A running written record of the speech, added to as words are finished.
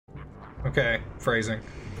Okay, phrasing.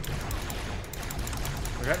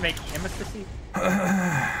 Does that make him a sissy?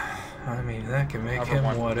 I mean, that can make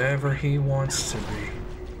him whatever he wants to be.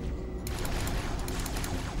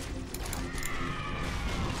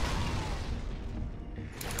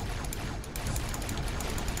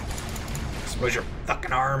 Where's your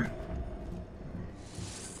fucking arm?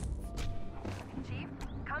 Chief,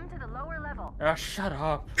 come to the lower level. Shut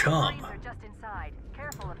up. Come. Police are just inside.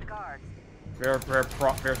 Careful of the guards. There's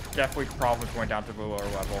definitely problems going down to the lower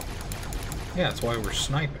level. Yeah, that's why we're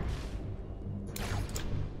sniping.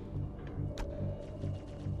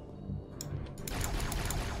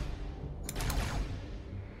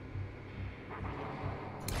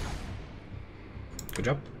 Good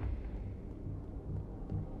job.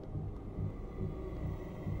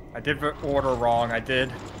 I did the order wrong. I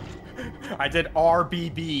did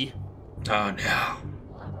RBB. Oh no.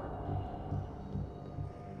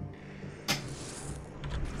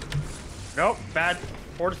 Nope, bad.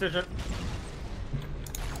 Poor decision.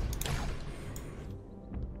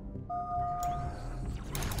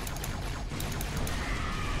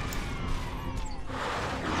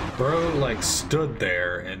 Bro, like, stood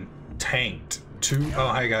there and tanked two. Oh,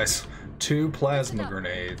 hi guys. 2 plasma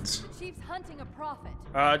grenades. Chief's hunting a prophet.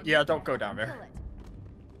 Yeah, don't go down there.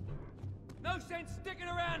 No sense sticking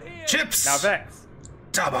around here. Chips! Now, Vex.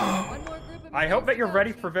 Double! I hope that you're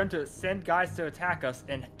ready for them to send guys to attack us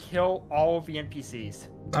and kill all of the NPCs.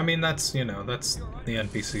 I mean, that's, you know, that's the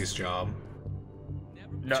NPC's job.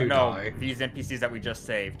 No, to die. These NPCs that we just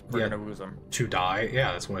saved, we're gonna lose them. To die?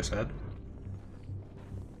 Yeah, that's what I said.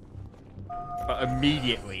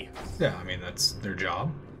 Immediately. Yeah, I mean, that's their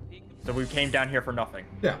job. So we came down here for nothing.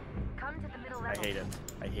 Yeah. Come to the middle I level. hate it.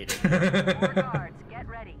 I hate it. More guards, get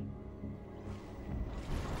ready.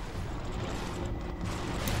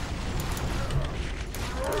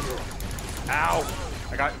 Ow!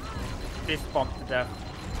 I got fist bumped to death.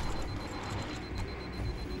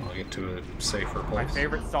 I'll get to a safer place. My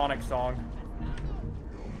favorite Sonic song.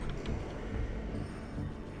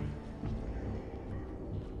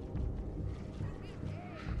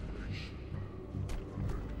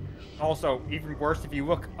 Also, even worse, if you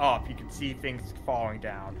look up, you can see things falling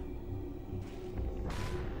down.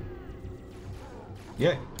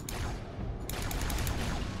 Yeah.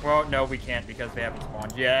 Well, no, we can't because they haven't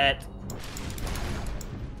spawned yet.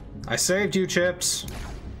 I saved you, Chips.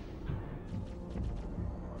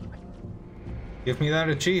 Give me that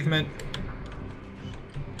achievement.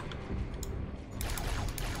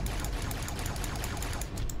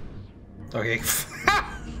 Okay.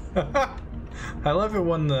 I love it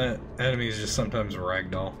when the enemies just sometimes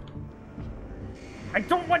ragdoll. I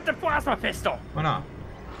don't want the plasma pistol! Why not?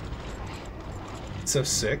 It's so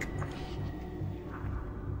sick.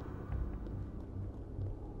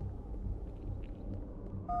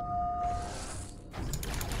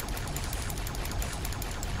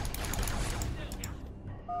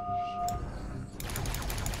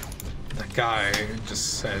 That guy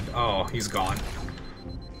just said, oh, he's gone.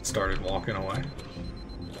 Started walking away.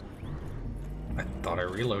 I thought I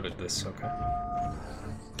reloaded this, okay.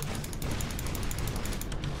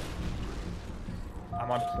 I'm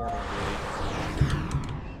on portal, really.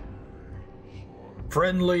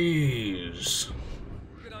 Friendlies!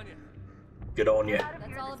 Good on you. Get on ya.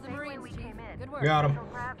 That's all of the Marines, Chief. Good work. Got him.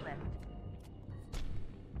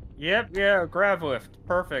 Yep, yeah, grav lift.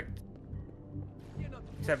 Perfect.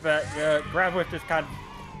 Except that grav lift is kind of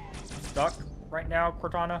stuck right now,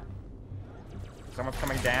 Cortana. Someone's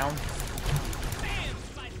coming down.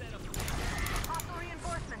 Hostile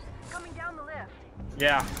reinforcements coming down the lift.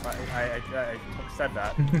 Yeah, I said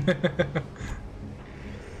that.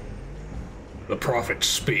 The prophet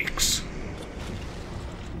speaks.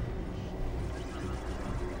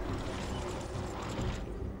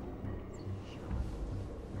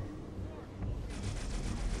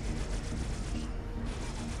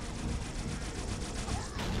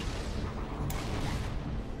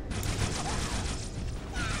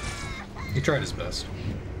 He tried his best.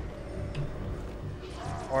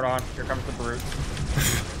 Hold on, here comes the brute.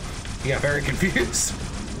 He got very confused.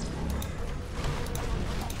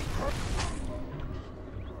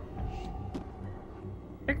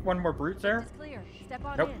 I think one more brute there. It's clear. Step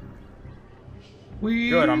on Nope. in.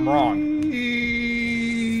 Good, I'm wrong.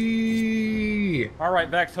 Alright,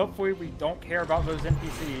 Vex, hopefully we don't care about those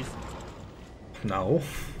NPCs. No.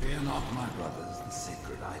 Fear not, my brothers, the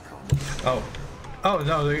sacred icon. Oh. Oh,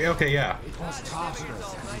 no, okay, yeah. It was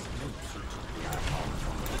Tartarus and his troops who took the icon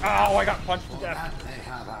from the Oh, I got punched to For death. that they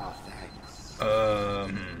have our thanks.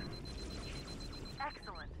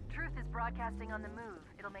 Excellent. Truth is broadcasting on the move.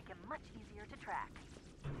 It'll make him much easier to track.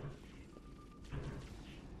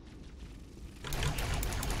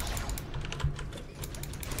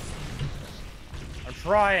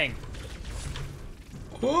 trying.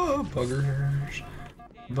 Whoa, buggers.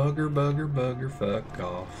 Bugger, fuck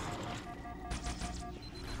off.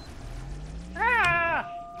 Ah!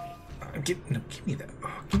 Give me that.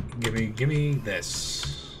 Oh, give me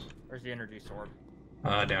this. Where's the energy sword?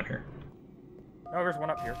 Down here. Oh, there's one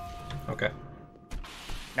up here. Okay.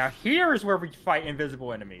 Now here's where we fight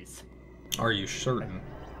invisible enemies. Are you certain?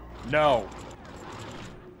 No.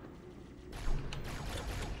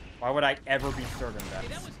 Why would I ever be certain of that? Hey,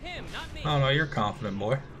 that was him, not me. Oh no, you're confident,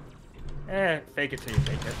 boy. Fake it till you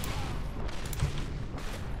fake it.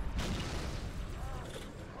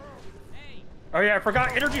 Hey, Oh yeah, I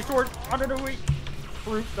forgot energy sword under the weak.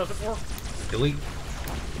 Brute doesn't work. Delete.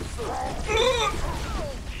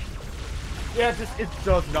 Yeah, it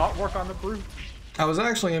does not work on the brute. I was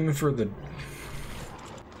actually aiming for the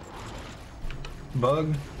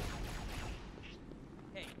bug.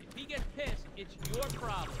 hey, if he gets pissed, it's your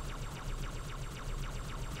problem.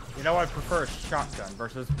 You know, I prefer a shotgun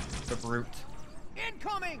versus the brute.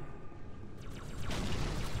 Incoming!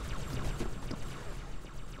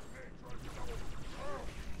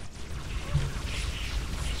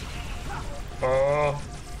 Oh.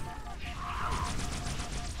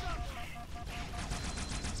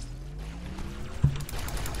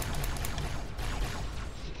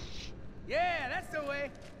 Yeah, that's the way.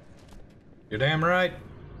 You're damn right. Hey,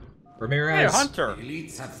 Ramirez. Hunter! The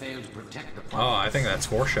elites have failed to protect the Oh, I think that's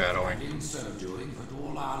foreshadowing. and in so doing put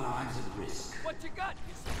all our lives at risk. What you got?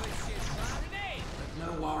 You supposed grenade.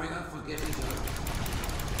 Let no warrior forget his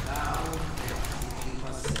oath. Thou wilt keep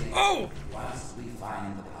us safe Oh! whilst we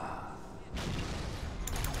find the path.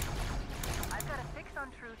 I've got a fix on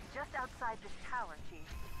truth just outside this tower, Chief.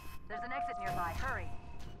 There's an exit nearby. Hurry.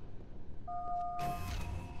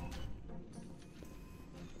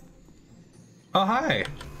 Oh, hi.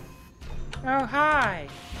 Oh, hi!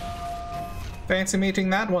 Fancy meeting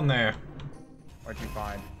that one there. What'd you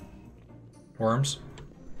find? Worms.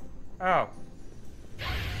 Oh.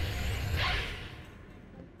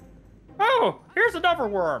 Oh! Here's another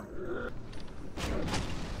worm!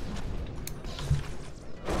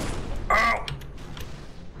 Ow!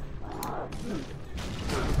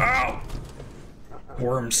 Ow!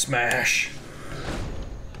 Worm smash.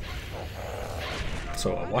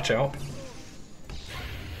 So, watch out.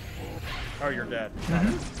 Oh, you're dead.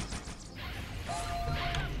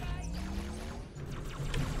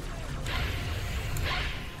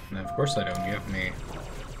 And of course they don't give me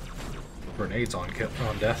grenades on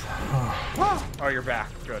death. Oh, you're back.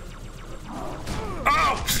 Good.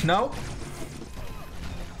 Oh! No!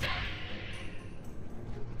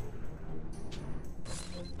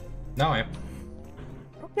 No, I am.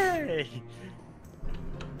 Okay.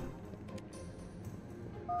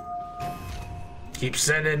 Keep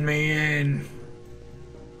sending me in.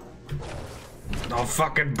 I'll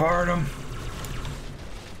fucking burn them.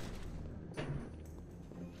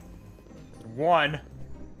 One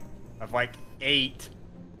of like 8.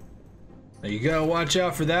 Now you gotta watch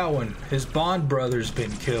out for that one. His Bond brother's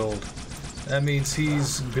been killed. That means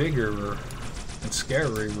he's bigger and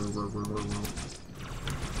scarier.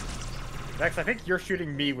 Next, I think you're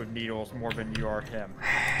shooting me with needles more than you are him.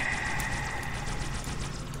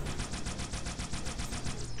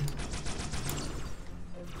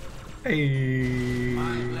 Hey.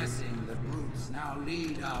 My blessing, the brutes now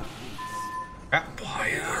lead our peace. Ah,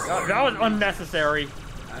 boy, That was unnecessary.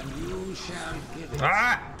 And you shall give it.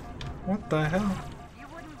 ah! What the hell? You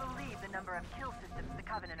wouldn't believe the number of kill systems the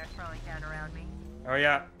Covenant are throwing down around me. Oh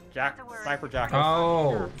yeah, Sniper Jack.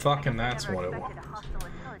 Oh, fucking that's Never what it expected was. a hostile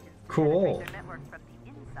intelligence to Cool. penetrate their network from the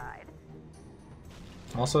inside.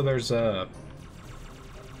 Also, there's a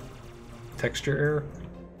texture error.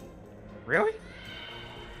 Really?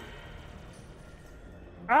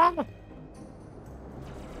 Ah!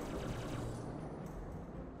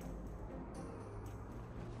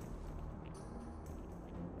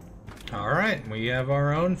 Alright, we have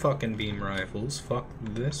our own fucking beam rifles. Fuck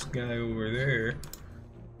this guy over there.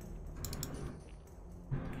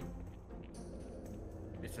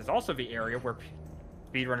 This is also the area where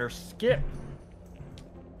speedrunners skip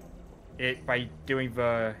it by doing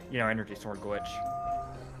the, energy sword glitch.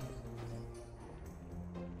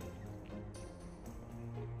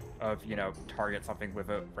 Of, target something with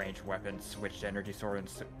a ranged weapon, switch to energy sword,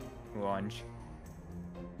 and lunge.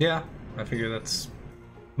 Yeah, I figure that's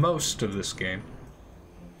most of this game.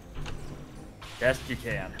 Best you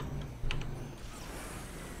can.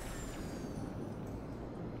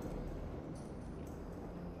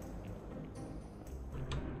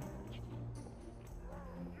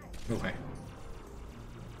 Okay.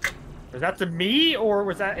 Was that to me, or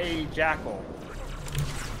was that a jackal?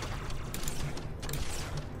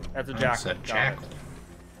 That's a That's jackal. a jackal.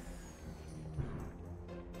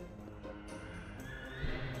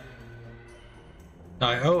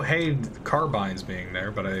 I hate carbines being there,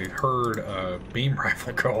 but I heard a beam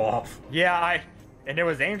rifle go off. Yeah, and it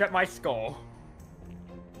was aimed at my skull.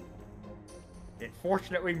 It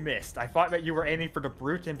fortunately missed. I thought that you were aiming for the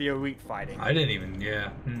brute and the elite fighting. I didn't even, yeah.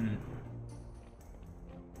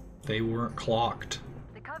 They weren't clocked.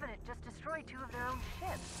 The Covenant just destroyed 2 of their own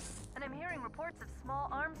ships, and I'm hearing reports of small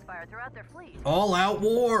arms fire throughout their fleet. All out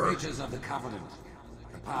war! Creatures of the Covenant,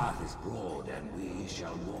 the path is broad and we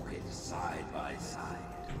shall walk it side by side.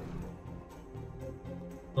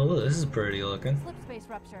 Oh, this is pretty looking. Slip space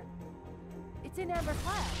rupture. It's in amber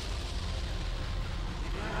flag.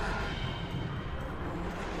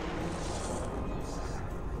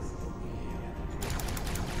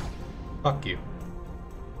 Fuck you.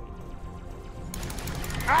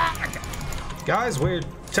 Guys, we're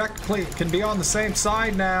technically can be on the same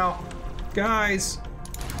side now. Guys.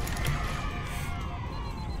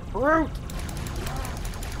 Brute!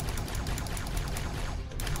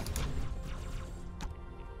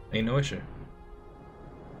 Ain't no issue.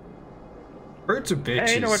 Brutes are bitches.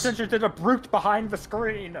 Hey, no attention to the brute behind the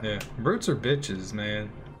screen! Yeah, brutes are bitches,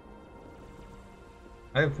 man.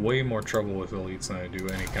 I have way more trouble with elites than I do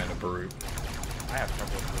any kind of brute. I have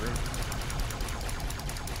trouble with brute.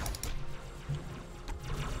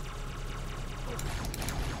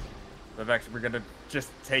 So Vex, we're gonna just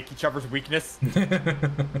take each other's weakness.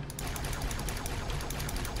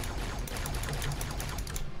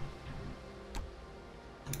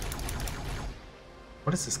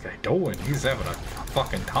 What is this guy doing? He's having a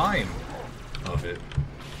fucking time of it.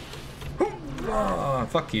 Oh,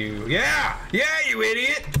 fuck you. Yeah! Yeah, you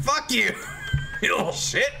idiot! Fuck you! You little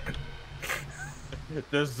shit!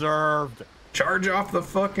 Deserved. Charge off the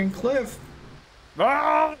fucking cliff!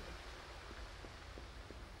 Ah!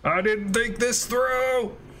 I didn't think this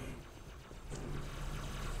through!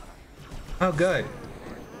 Oh, good.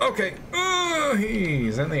 Okay. Oh,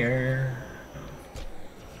 he's in the air.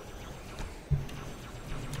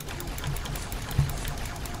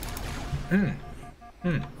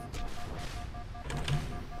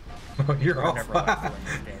 Oh, you're off. Never liked playing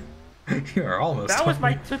this game. You are almost. That was on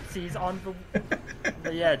my me. tootsies on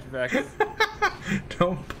the edge, Vex.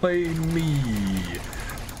 Don't blame me.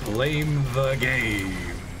 Blame the game.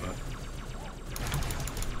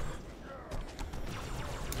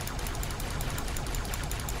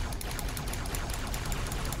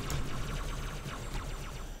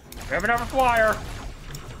 We have another flyer.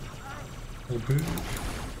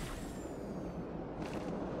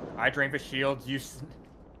 I drained the shields. You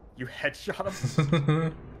headshot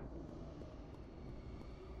him.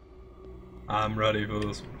 I'm ready for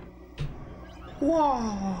this. Whoa.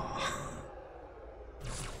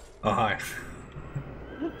 Oh, hi.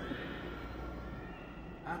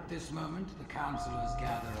 At this moment, the councillors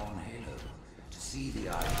gather on Halo to see the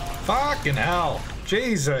island. Fucking hell.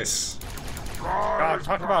 Jesus. God,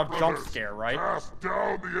 talk about a jump scare, right? Cast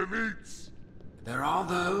down the elites! There are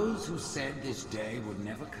those who said this day would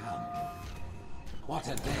never come. What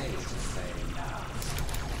are they to say now?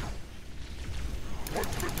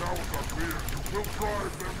 Once the towers are clear, we'll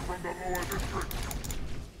drive them from the lower district.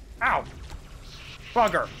 Ow!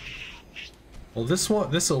 Bugger! Well,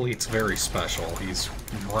 this elite's very special. He's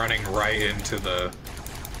running right into the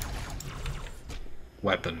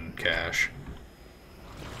weapon cache.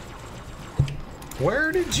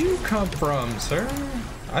 Where did you come from, sir?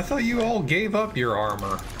 I thought you all gave up your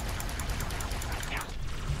armor.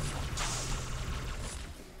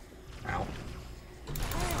 Ow.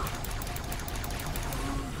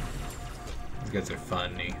 These guys are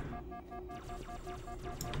funny.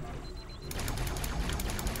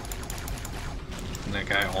 And that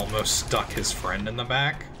guy almost stuck his friend in the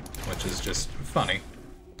back, which is just funny.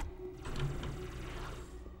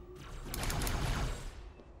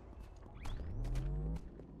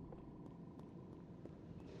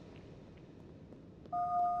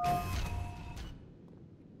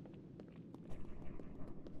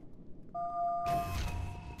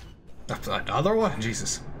 Another one?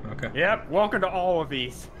 Jesus. Okay. Yep, welcome to all of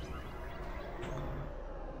these.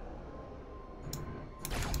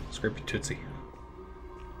 Scrapey Tootsie.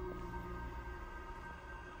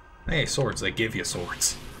 Hey, swords. They give you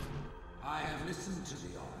swords. I have listened to the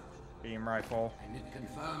oracle, Beam rifle. and it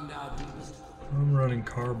confirmed our deepest hope. I'm running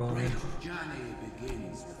carbine. Great journey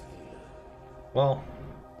begins with Halo. Well,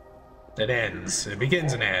 it ends. It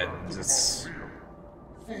begins and ends. It's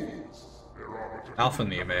Alpha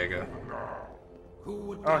and the Omega. Who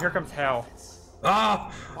would Oh, here comes hell.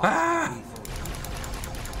 Ah! Ah!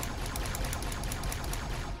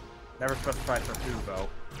 Never specified for who, though.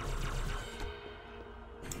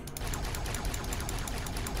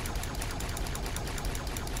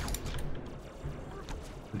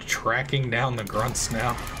 tracking down the grunts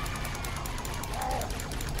now.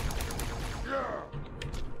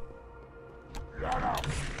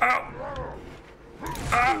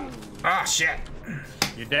 Oh! Ah, shit!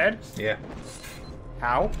 You dead? Yeah.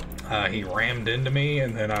 How? He rammed into me,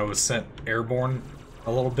 and then I was sent airborne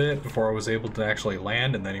a little bit before I was able to actually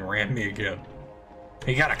land, and then he rammed me again.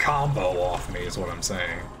 He got a combo off me, is what I'm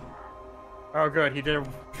saying. Oh, good. He did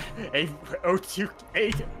a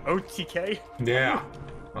OTK. Yeah,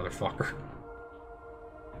 motherfucker.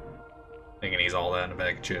 Thinking he's all that in a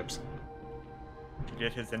bag of chips.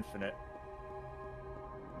 Get his infinite.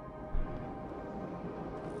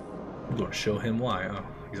 I'm gonna show him why. Oh,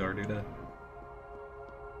 he's already dead.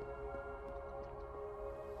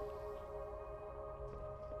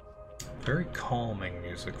 Very calming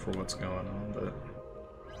music for what's going on, but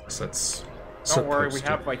I guess that's Don't worry, we supposed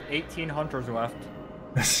to. have like 18 hunters left.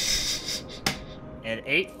 And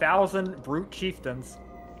 8,000 brute chieftains.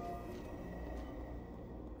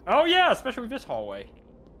 Oh yeah, especially with this hallway.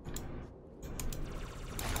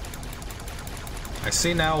 I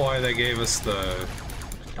see now why they gave us the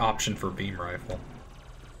option for beam rifle.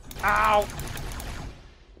 Ow!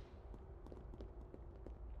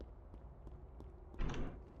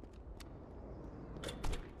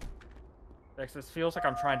 This feels like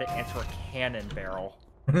I'm trying to answer a cannon barrel.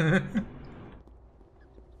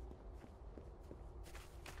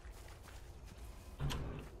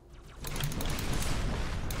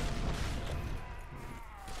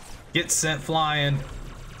 Get sent flying,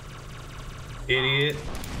 idiot.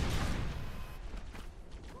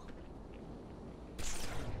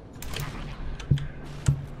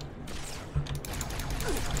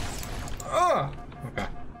 Oh, okay.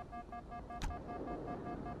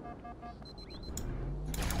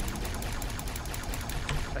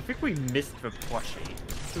 I think we missed the plushie.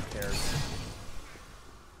 Who cares?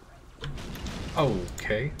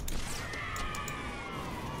 Okay.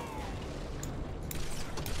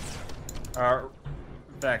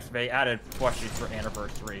 Vex, they added plushies for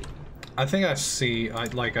anniversary. I think I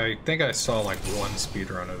think I saw like one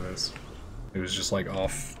speedrun of this. It was just like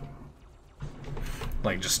off,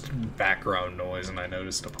 like just background noise, and I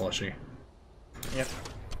noticed a plushie. Yep.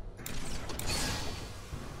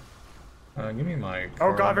 Give me my.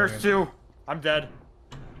 Oh god, card, there's man. 2! I'm dead.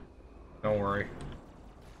 Don't worry.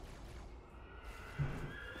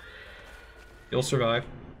 You'll survive.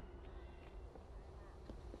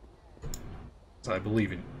 I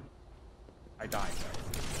believe in you. I died.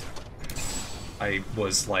 I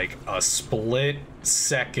was like a split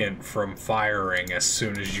second from firing as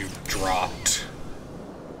soon as you dropped.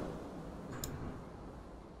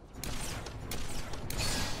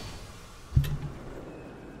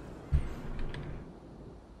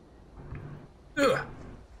 Ugh.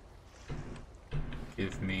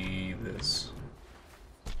 Give me this.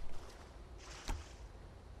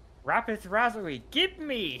 Rapid Razzly, give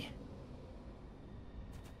me!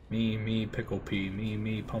 Me, pickle pea,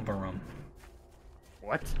 me, pump a rum.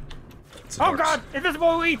 What? It's a Oh god! Invisible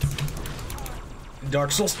elites!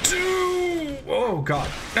 Dark Souls 2! Oh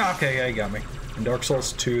god. Okay, yeah, you got me. In Dark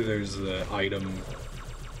Souls 2, there's the item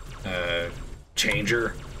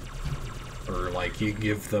changer. Or like you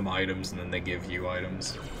give them items and then they give you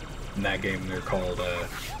items. In that game, they're called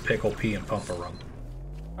pickle pea and pump a rum.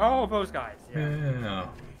 Oh, those guys, yeah. Yeah.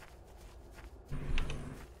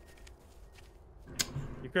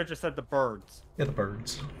 You could have just said the birds. Yeah, the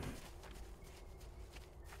birds.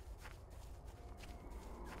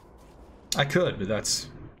 I could, but that's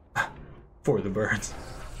for the birds.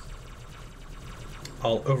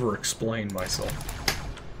 I'll over-explain myself.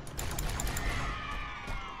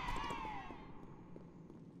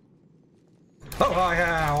 Oh, hi,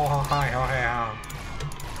 hi, oh, hi, hi, hi.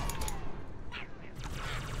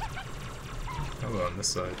 Oh, on this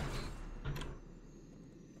side.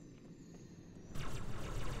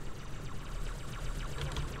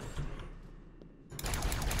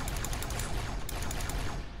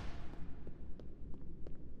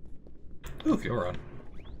 Ooh, you're on.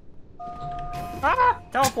 Ah!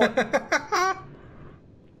 Teleport!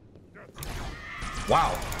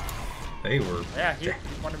 Wow. They were Yeah, he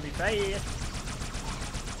wanted me bad.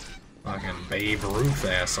 fucking Babe Ruth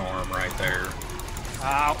ass arm right there.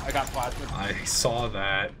 Ow, I got plasma. I saw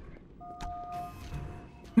that.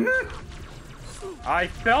 I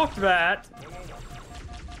felt that!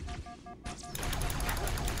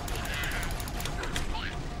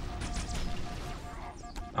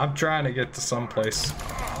 I'm trying to get to someplace.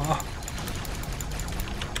 Oh.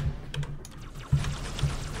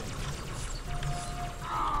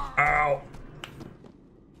 Ow.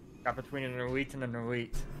 Got between an elite and an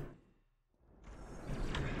elite.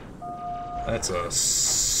 That's a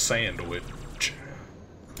sandwich.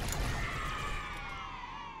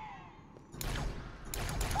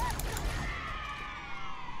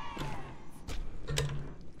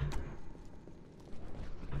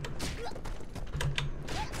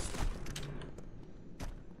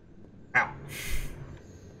 Ow.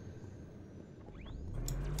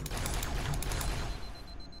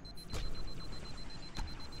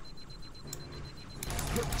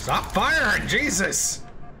 Stop firing, Jesus!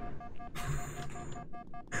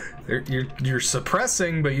 You're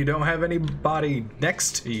suppressing, but you don't have anybody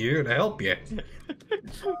next to you to help you.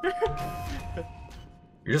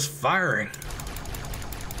 You're just firing.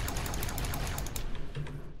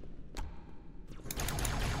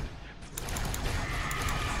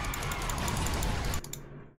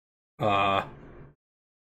 Uh-oh.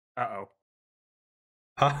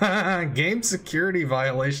 Game security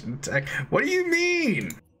violation tech. What do you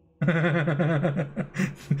mean? The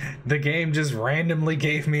game just randomly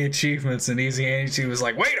gave me achievements, and Easy Angie was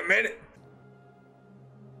like, wait a minute!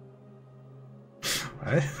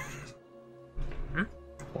 What?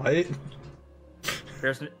 What?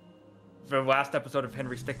 There's the last episode of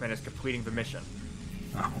Henry Stickmin is completing the mission.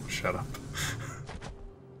 Oh, shut up.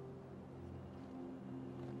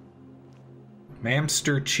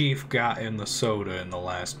 Mamster Chief got in the soda in the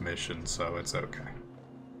last mission, so it's okay.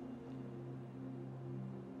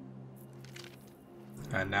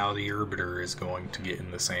 And now the Erbiter is going to get in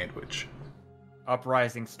the sandwich.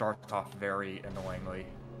 Uprising starts off very annoyingly.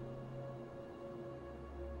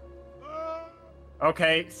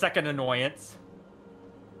 Okay, second annoyance.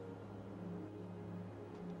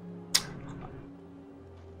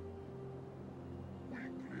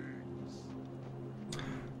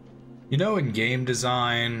 You know, in game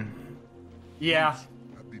design, Yeah.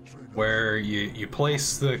 where you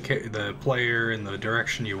place the player in the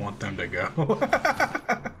direction you want them to go. Just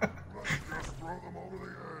throw them over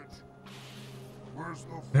the edge. Where's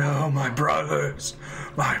the No, my brothers,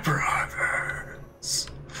 my brothers.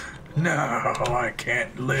 No, I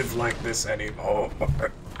can't live like this anymore.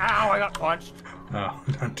 Ow, I got punched. Oh,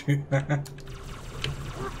 don't do that.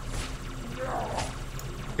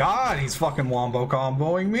 God, he's fucking wombo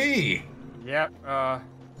comboing me. Yep,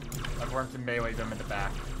 I've learned to melee them in the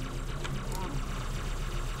back.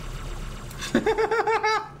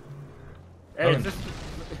 Hey, is this...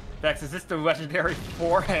 Vex, is this the legendary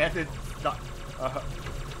four-handed...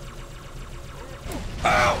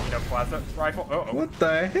 Ow! you know, plasma rifle? Uh-oh. What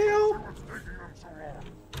the hell?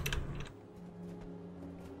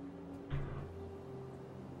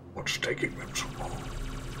 What's taking them so long? What's taking them so long?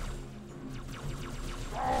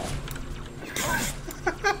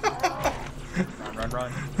 Run,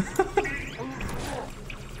 run.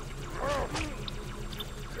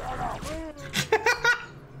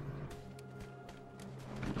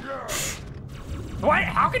 What?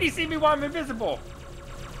 How can he see me while I'm invisible?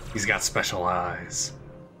 He's got special eyes.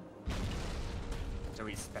 So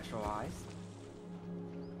he's specialized?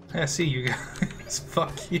 Yeah, see you guys.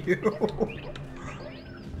 Fuck you.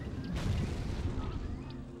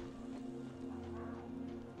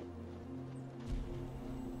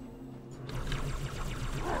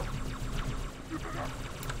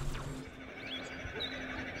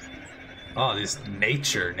 Oh, this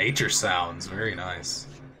nature sounds very nice.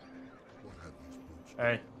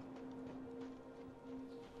 Hey.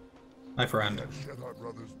 My friend. Shed our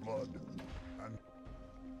brother's blood. And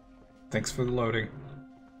Thanks for the loading.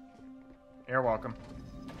 You're welcome.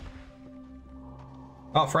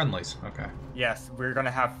 Oh, friendlies. Okay. Yes, we're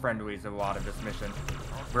gonna have friendlies a lot of this mission.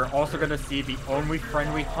 We're also gonna see the only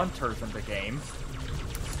friendly hunters in the game.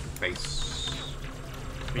 Base.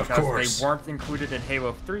 Of Because course. they weren't included in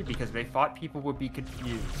Halo 3 because they thought people would be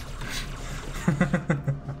confused.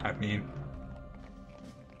 I mean,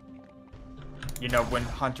 You know, when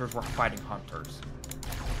hunters were fighting hunters.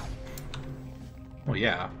 well,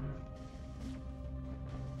 yeah.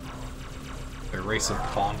 They're a race of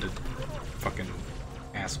bonded fucking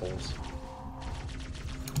assholes.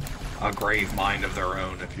 A grave mind of their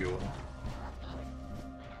own, if you will.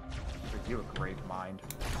 Are you a grave mind?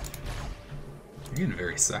 You're getting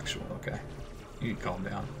very sexual, okay. You can calm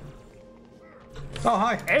down. Oh,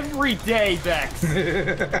 hi! Every day, Vex!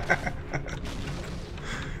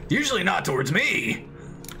 Usually not towards me!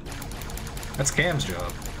 That's Cam's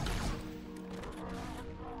job.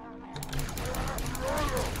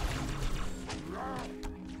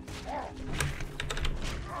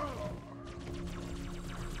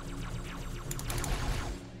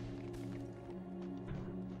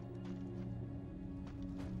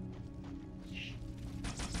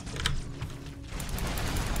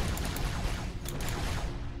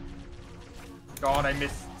 God, I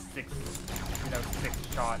missed 6 no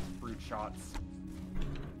 6-shot brute shots.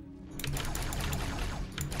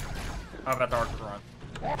 How about our grunt?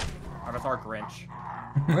 How about our Grinch?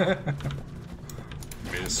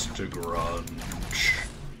 Mr. Grunge.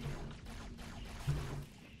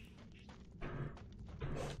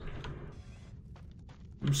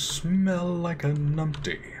 You smell like a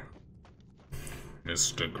numpty,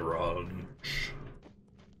 Mr. Grunge.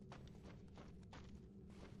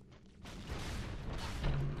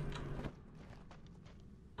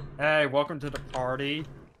 Hey, welcome to the party.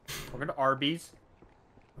 Welcome to Arby's.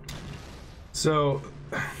 So,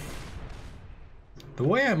 the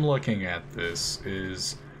way I'm looking at this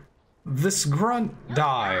is, this grunt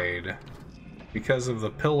died because of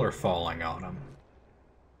the pillar falling on him.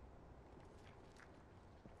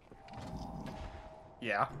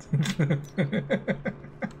 Yeah.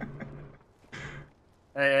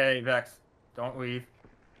 Hey, Vex. Don't leave.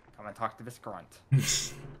 Come and talk to this grunt.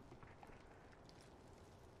 He's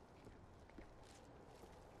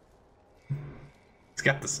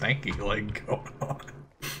got the stanky leg going on.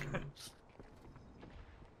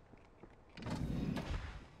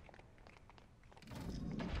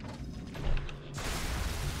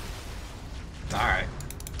 Alright.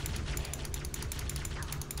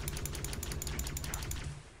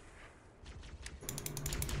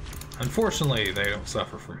 Unfortunately, they don't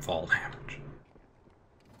suffer from fall damage.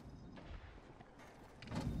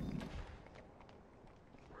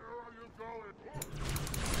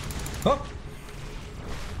 Oh!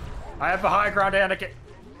 I have the high ground, Anakin.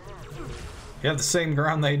 You have the same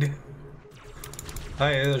ground they do.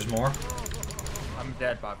 Hey, there's more. I'm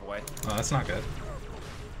dead, by the way. Oh, that's not good.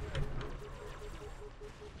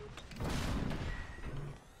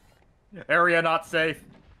 Area not safe.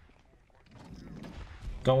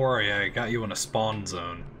 Don't worry, I got you in a spawn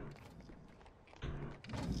zone.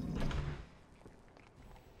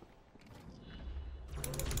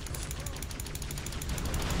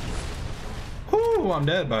 Whoo, I'm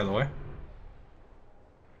dead, by the way.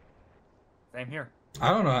 Same here. I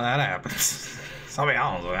don't know how that happens. I'll be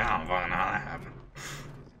honest with you, I don't fucking know how that happened.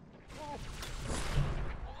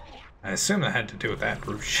 I assume that had to do with that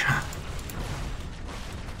brute shot.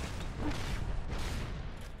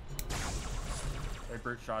 They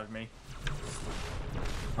brute shotted me.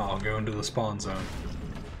 I'll go into the spawn zone.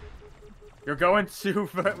 You're going to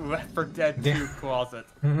the Left 4 Dead 2 closet.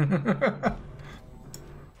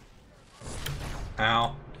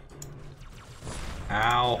 Ow.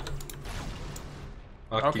 Ow.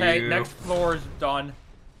 Fuck Okay, you. next floor is done.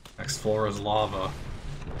 Next floor is lava.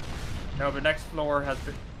 No, the next floor has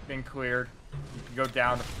been cleared. You can go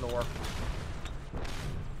down the floor.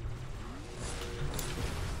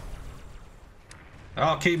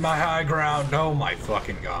 I'll keep my high ground. Oh my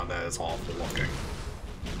fucking god, that is awful looking.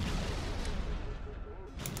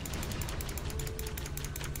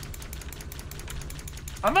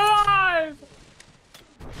 I'm alive!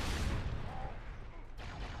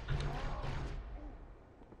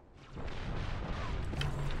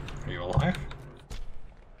 Are you alive?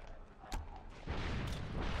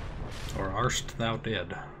 Or arst thou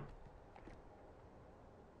dead?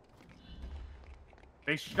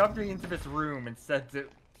 They shoved me into this room and said to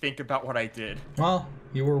think about what I did. Well,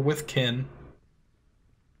 you were with kin.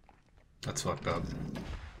 That's fucked up.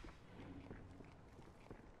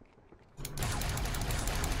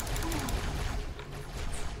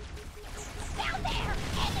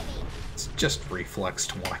 It's just reflex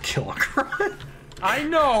to want to kill a grunt. I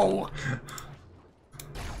know!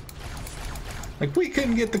 Like, we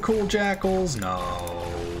couldn't get the cool jackals? No.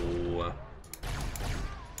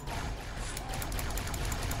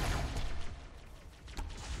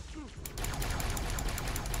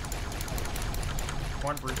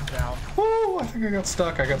 One brute down. Woo! I think I got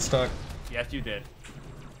stuck. I got stuck. Yes, you did.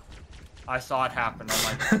 I saw it happen on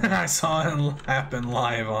my... I saw it happen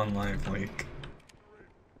live on Live Leak.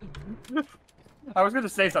 I was gonna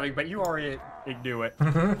say something, but you already knew it.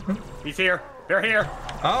 He's here. They're here.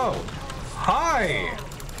 Oh! Hi!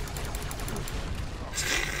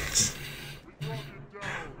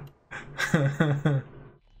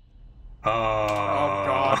 Oh,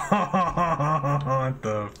 God. What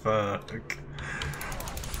the fuck?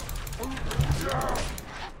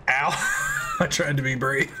 Ow! I tried to be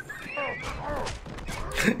brave.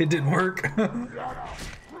 It didn't work.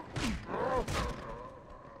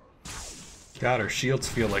 God, our shields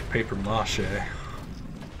feel like paper mache.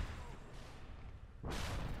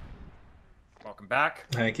 Welcome back.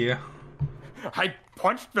 Thank you. I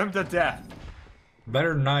punched them to death.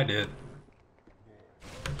 Better than I did.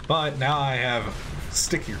 But now I have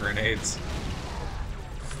sticky grenades.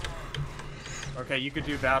 Okay, you could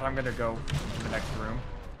do that. I'm gonna go in the next room.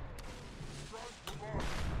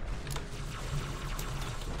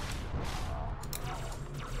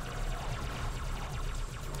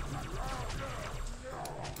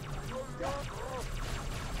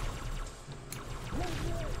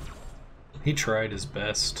 He tried his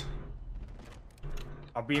best.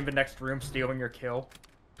 I'll be in the next room stealing your kill.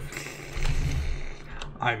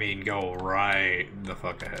 I mean, go right the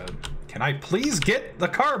fuck ahead. Can I please get the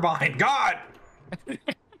carbine? God!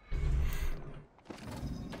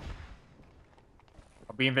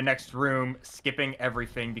 I'll be in the next room, skipping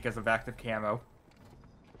everything because of active camo.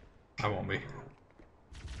 I won't be.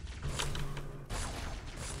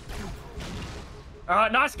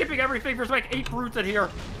 Not skipping everything. There's like 8 brutes in here.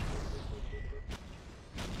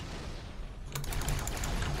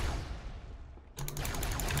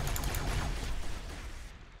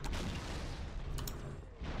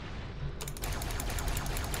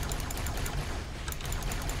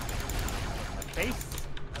 My face.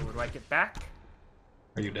 I would like it back.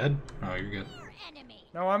 Are you dead? Oh, you're good.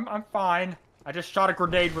 No, I'm fine. I just shot a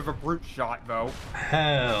grenade with a brute shot, though.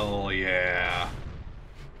 Hell yeah.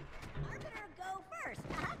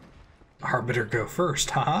 Arbiter go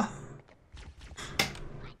first, huh?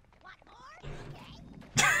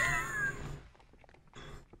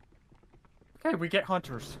 Okay, we get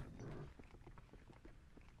hunters.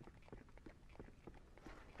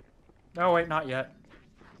 No, wait, not yet.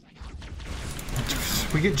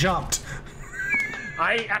 We get jumped.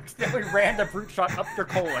 I accidentally ran the brute shot up their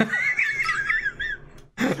colon.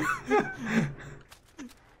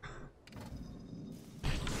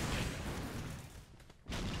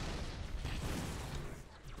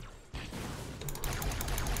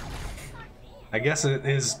 I guess it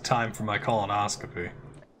is time for my colonoscopy.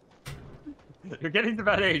 You're getting to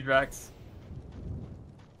that age, Rex.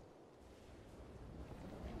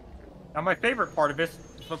 Now, my favorite part of this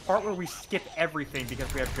is the part where we skip everything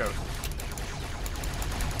because we have ghosts.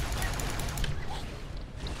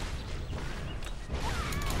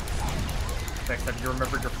 Next time, you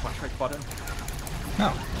remembered your flashlight button?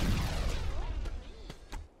 No.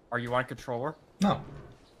 Are you on controller? No.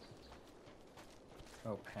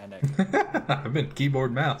 Oh, panic. I've been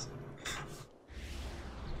keyboard mouse.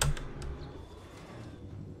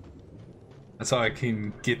 That's how I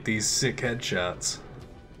can get these sick headshots.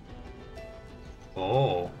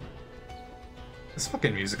 Oh. This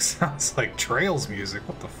fucking music sounds like Trails music.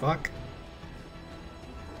 What the fuck?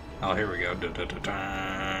 Oh, here we go. Dun, dun, dun,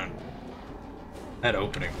 dun. That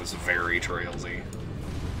opening was very Trailsy.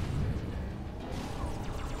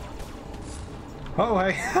 Oh,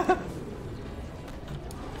 hey.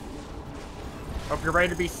 Hope you're ready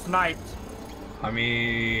to be sniped. I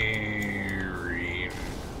mean,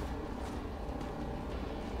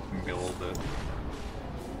 maybe a little bit.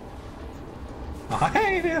 I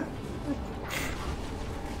hate you.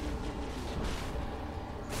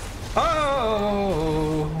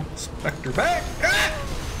 Oh, Spectre back.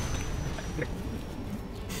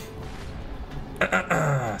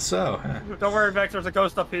 Ah! So, Don't worry, Vex. There's a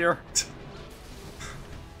ghost up here.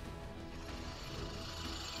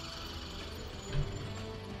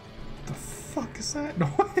 the fuck is that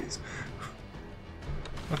noise?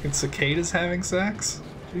 Fucking cicadas having sex?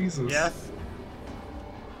 Jesus. Yes.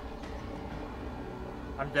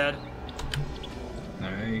 I'm dead. No,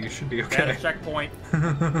 you should be Dead okay. at checkpoint.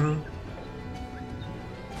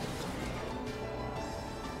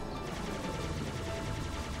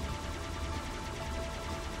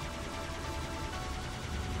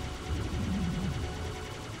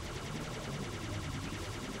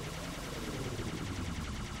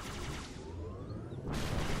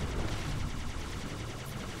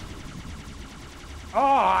 Oh,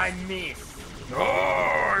 I missed.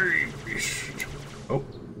 Oh.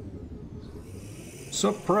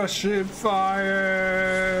 Suppression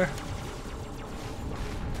fire!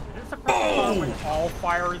 Is this a problem with all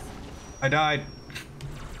fires? I died.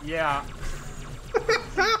 Yeah.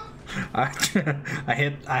 I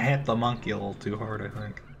hit the monkey a little too hard, I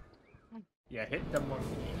think. Yeah, hit the monkey.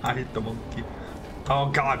 I hit the monkey. Oh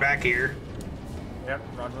god, back here. Yep,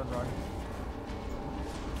 run, run, run.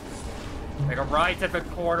 Make a right at the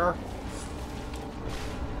corner.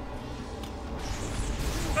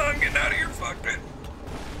 I'm getting out of here, fuck it.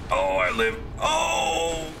 Oh, I live.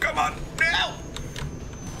 Oh, come on, now!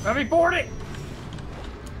 Let me board it!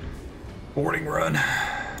 Boarding run.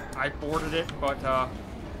 I boarded it, but, I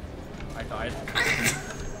died.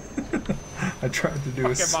 I tried to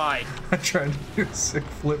do Fuck am I? I tried to do a sick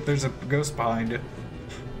flip. There's a ghost behind it.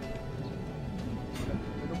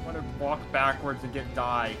 I don't want to walk backwards and get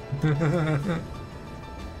die.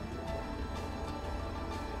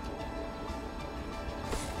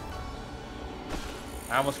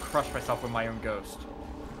 I almost crushed myself with my own ghost.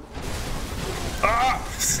 Ah!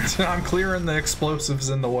 I'm clearing the explosives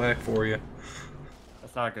in the way for you.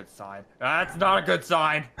 That's not a good sign. That's not a good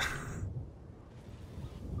sign!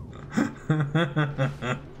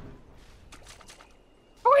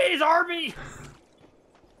 Please, Arby!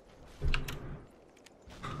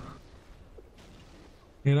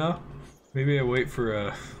 You know? Maybe I wait for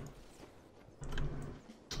a...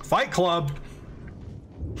 Fight Club!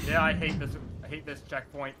 Yeah, I hate this. I hate this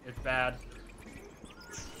checkpoint. It's bad.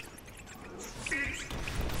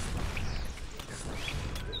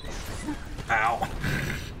 Ow.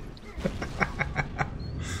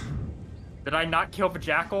 Did I not kill the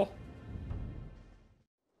jackal?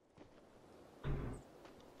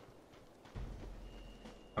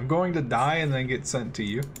 I'm going to die and then get sent to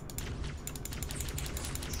you.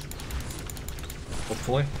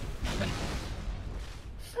 Hopefully.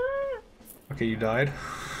 Okay, you died.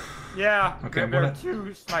 Yeah. Okay, there are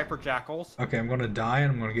 2 sniper jackals. Okay, I'm gonna die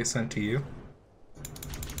and I'm gonna get sent to you.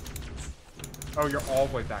 Oh, you're all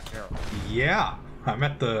the way back there. Yeah, I'm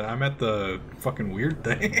at the fucking weird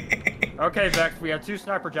thing. Okay, Vex, we have 2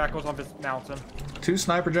 sniper jackals on this mountain. 2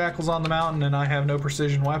 sniper jackals on the mountain and I have no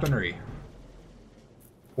precision weaponry.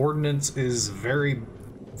 Ordnance is very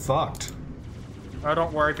fucked. Oh,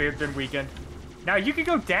 don't worry, they've been weakened. Now you can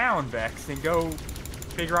go down, Vex, and go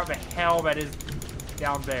figure out the hell that is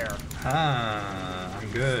down there. Ah, I'm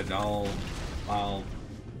good. I'll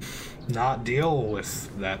not deal with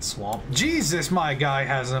that swamp. Jesus, my guy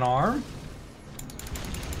has an arm.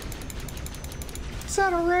 Is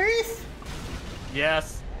that a wraith?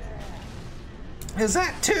 Yes. Is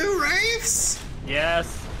that 2 wraiths?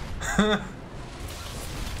 Yes.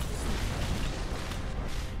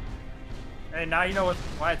 Hey, now you know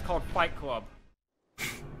why it's called Fight Club.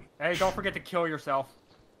 Hey, don't forget to kill yourself.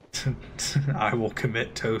 I will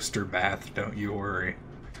commit toaster bath, don't you worry.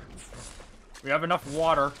 We have enough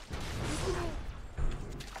water.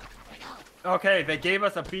 Okay, they gave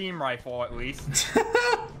us a beam rifle at least.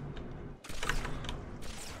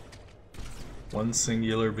 One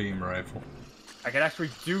singular beam rifle. I can actually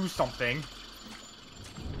do something.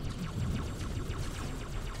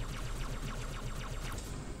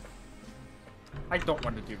 I don't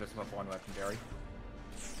want to do this with one legendary.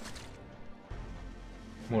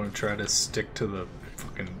 Want to try to stick to the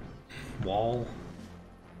fucking wall?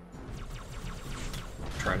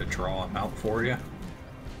 Try to draw him out for you?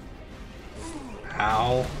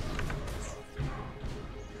 Ow.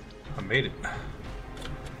 I made it.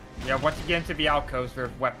 Yeah, once you get into the alcoves,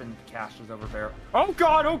 there's weapon caches over there. Oh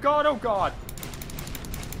god, oh god, oh god!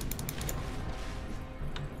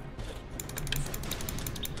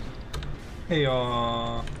 Hey,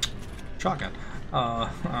 shotgun.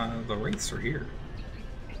 The wraiths are here.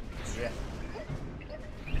 Yeah.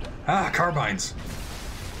 Ah, carbines.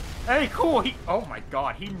 Hey, cool! Oh my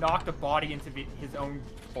god, he knocked a body into his own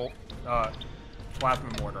plasma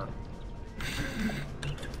mortar.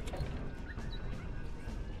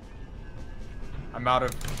 I'm out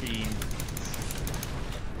of beams.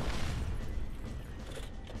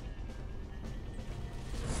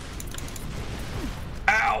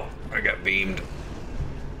 Ow! I got beamed.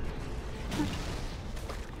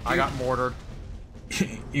 I got mortared.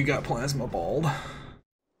 You got plasma balled.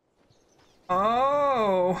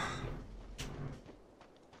 Oh!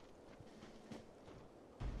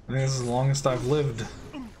 I think this is the longest I've lived.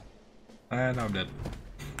 And I'm dead.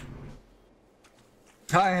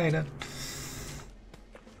 Hi, Hayden.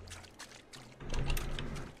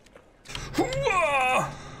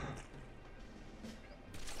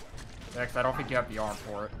 Next, I don't think you have the arm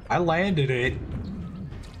for it. I landed it.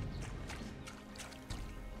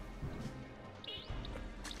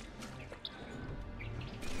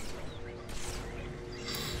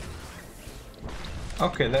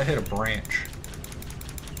 Okay, that hit a branch.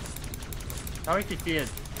 How many feet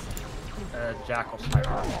is jackal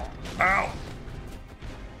sniper? Ow!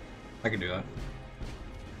 I can do that.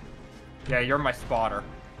 Yeah, you're my spotter.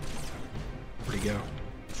 Where'd he go?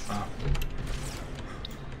 Oh.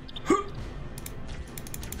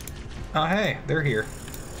 Oh, hey, they're here.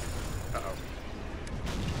 Uh-oh.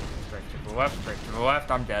 Straight to the left, straight to the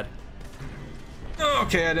left, I'm dead.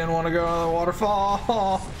 Okay, I didn't want to go on the waterfall.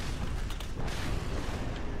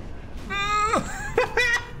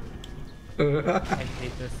 I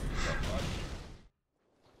hate this so much.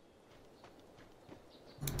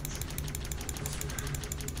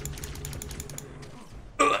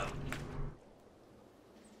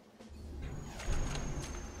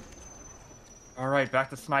 Alright, back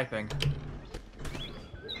to sniping.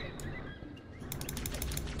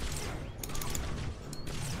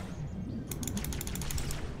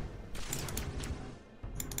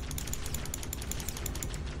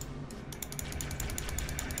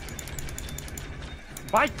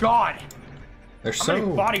 My god! They're How many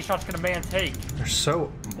so body shots can a man take? they're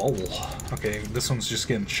so mole. Okay, this one's just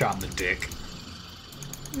getting shot in the dick.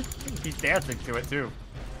 He's dancing to it too.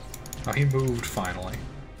 Oh, he moved finally.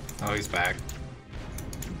 Oh, he's back.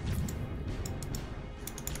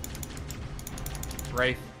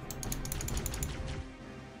 Wraith.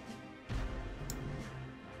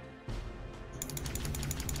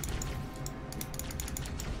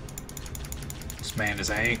 This man is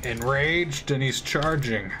enraged and he's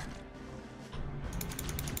charging.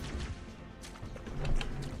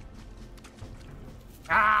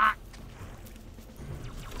 Ah!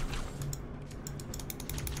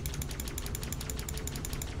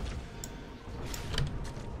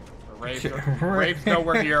 Wraith's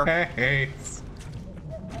nowhere here. Okay.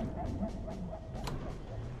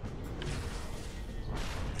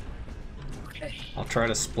 I'll try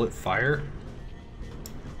to split fire.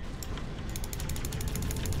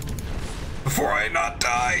 Before I not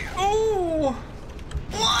die. Oh!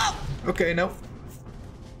 Okay, nope.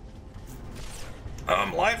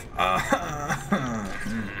 I'm live.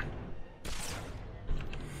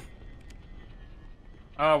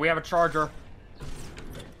 Oh, we have a charger.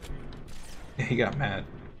 He got mad.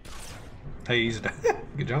 Hey, he's dead.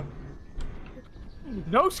 Good job.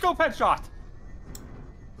 No scope headshot.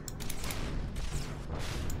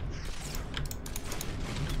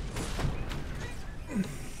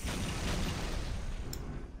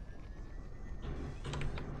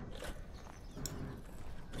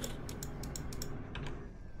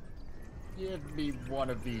 Give me one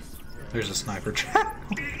of these. There's a sniper chat.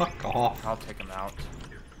 Fuck off. I'll take him out.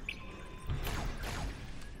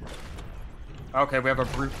 Okay, we have a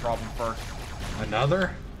brute problem first.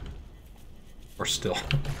 Another? Or still?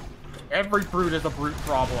 Every brute is a brute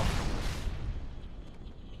problem.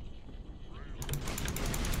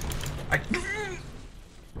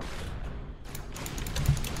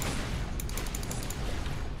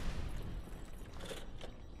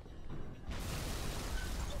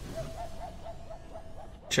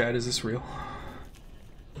 Chad, is this real?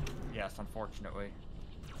 Yes, unfortunately.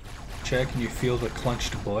 Chad, can you feel the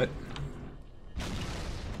clenched butt?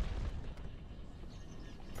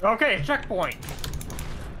 Okay, checkpoint.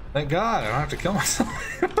 Thank God, I don't have to kill myself.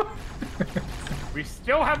 We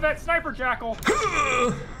still have that sniper jackal.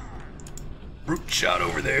 Brute shot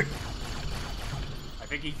over there. I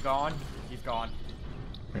think he's gone. He's gone.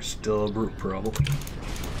 There's still a brute problem.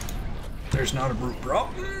 There's not a brute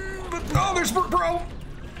problem, but oh, there's a brute problem.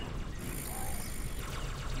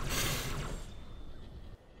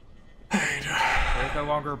 There's no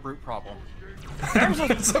longer a brute problem.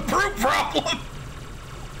 It's a brute problem.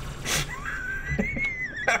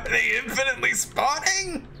 Are they infinitely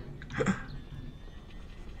spawning?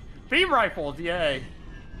 Beam rifles, yay.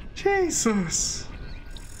 Jesus.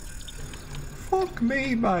 Fuck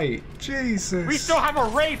me, mate. Jesus. We still have a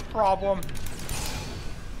wraith problem.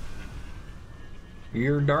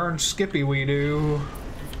 You're darn skippy we do.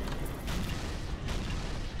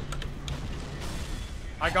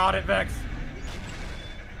 I got it, Vex.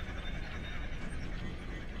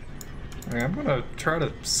 Okay, I'm gonna try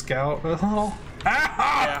to scout a little.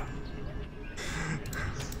 Yeah.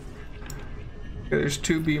 Okay, there's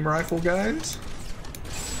two beam rifle guys.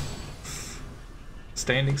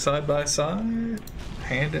 Standing side by side,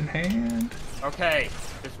 hand in hand. Okay,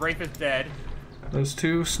 this wraith is dead. Those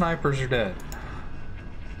two snipers are dead.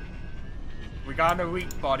 We got an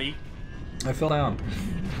elite buddy. I fell down.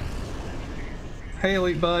 Hey,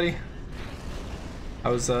 elite buddy. I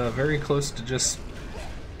was very close to just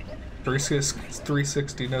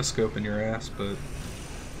 360 no scope in your ass, but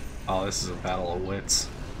oh, this is a battle of wits.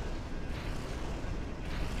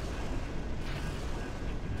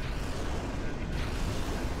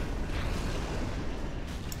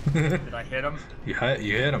 Did I hit him? You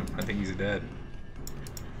hit him. I think he's dead.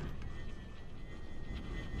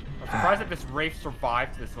 I'm surprised that this wraith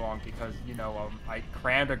survived this long because, you know, I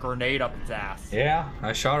crammed a grenade up its ass. Yeah,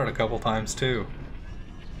 I shot it a couple times too.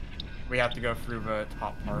 We have to go through the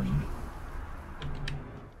top part.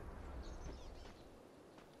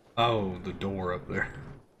 Oh, the door up there.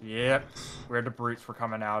 Yep, where the brutes were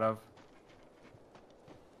coming out of.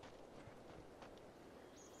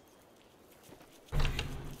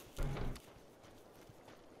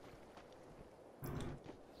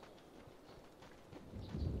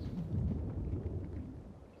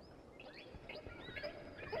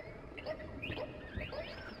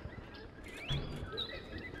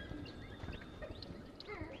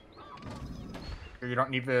 You don't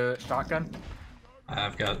need the shotgun?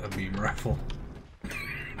 I've got a beam rifle.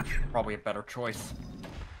 Probably a better choice.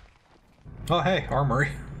 Oh, hey,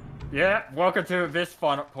 armory. Yeah, welcome to this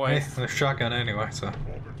fun Hey, place. there's shotgun anyway, so.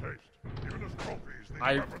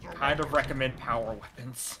 I kind of recommend power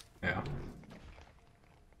weapons. Yeah.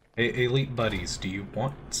 Hey, elite buddies, do you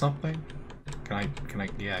want something?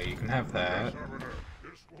 yeah, you can have that.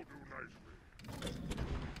 This will do nicely.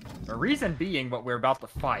 The reason being what we're about to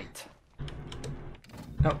fight.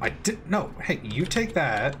 No, I did. No, hey, you take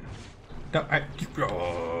that. No,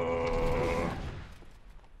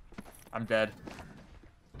 I'm dead.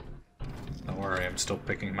 Don't worry, I'm still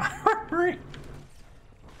picking my armory.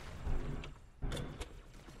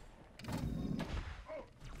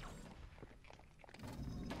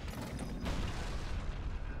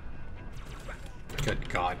 Good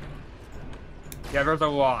God. Yeah, there's a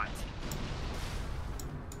lot.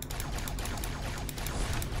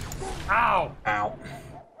 Ow! Ow.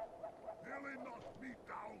 Nearly knocked me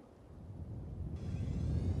down.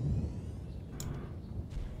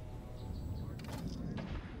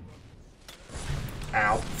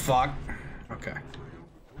 Ow. Fuck. Okay.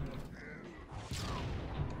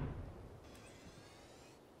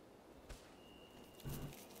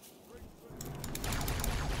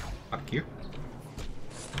 Fuck you.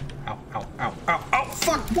 Ow, ow, ow, ow, ow,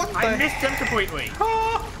 fuck, what the I missed him completely.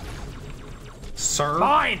 Ah! Sir?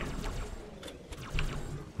 Fine!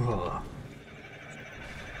 Ugh.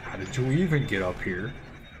 How did you even get up here?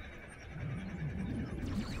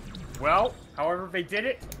 Well, however they did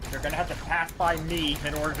it, they're gonna have to pass by me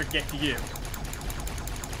in order to get to you.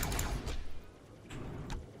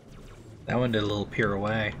 That one did a little peer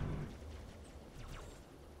away.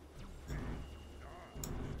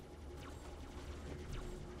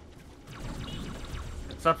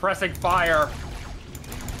 Suppressing fire.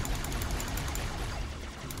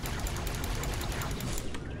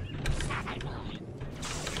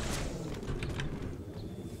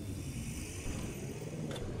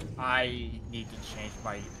 I need to change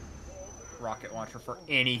my rocket launcher for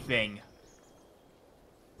anything.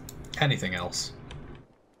 Anything else?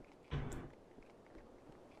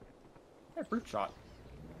 Hey, brute shot.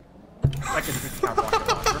 I can discount rocket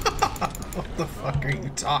launcher. What the fuck are you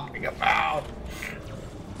talking about?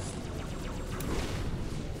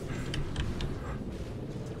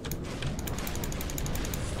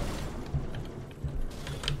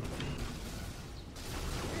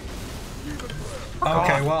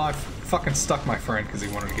 Okay, well, I fucking stuck my friend because he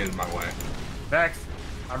wanted to get in my way. Vex,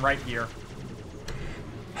 I'm right here.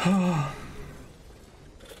 Let's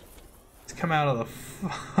come out of the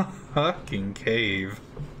fucking cave.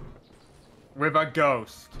 With a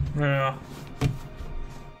ghost. Yeah.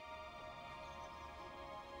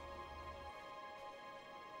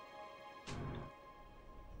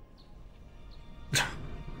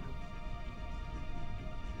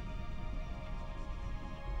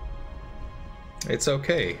 It's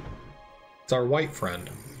okay. It's our white friend.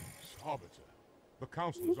 Arbiter. The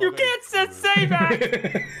councilors You are can't say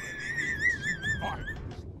that! Fine.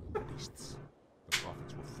 Beasts. The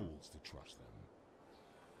prophets were fools to trust them.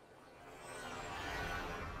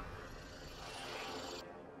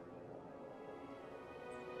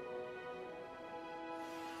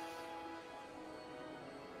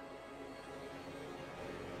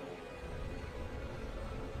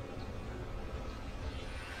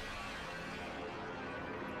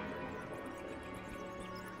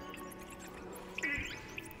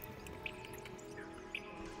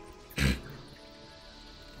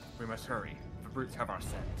 We must hurry. The brutes have our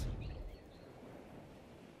scent.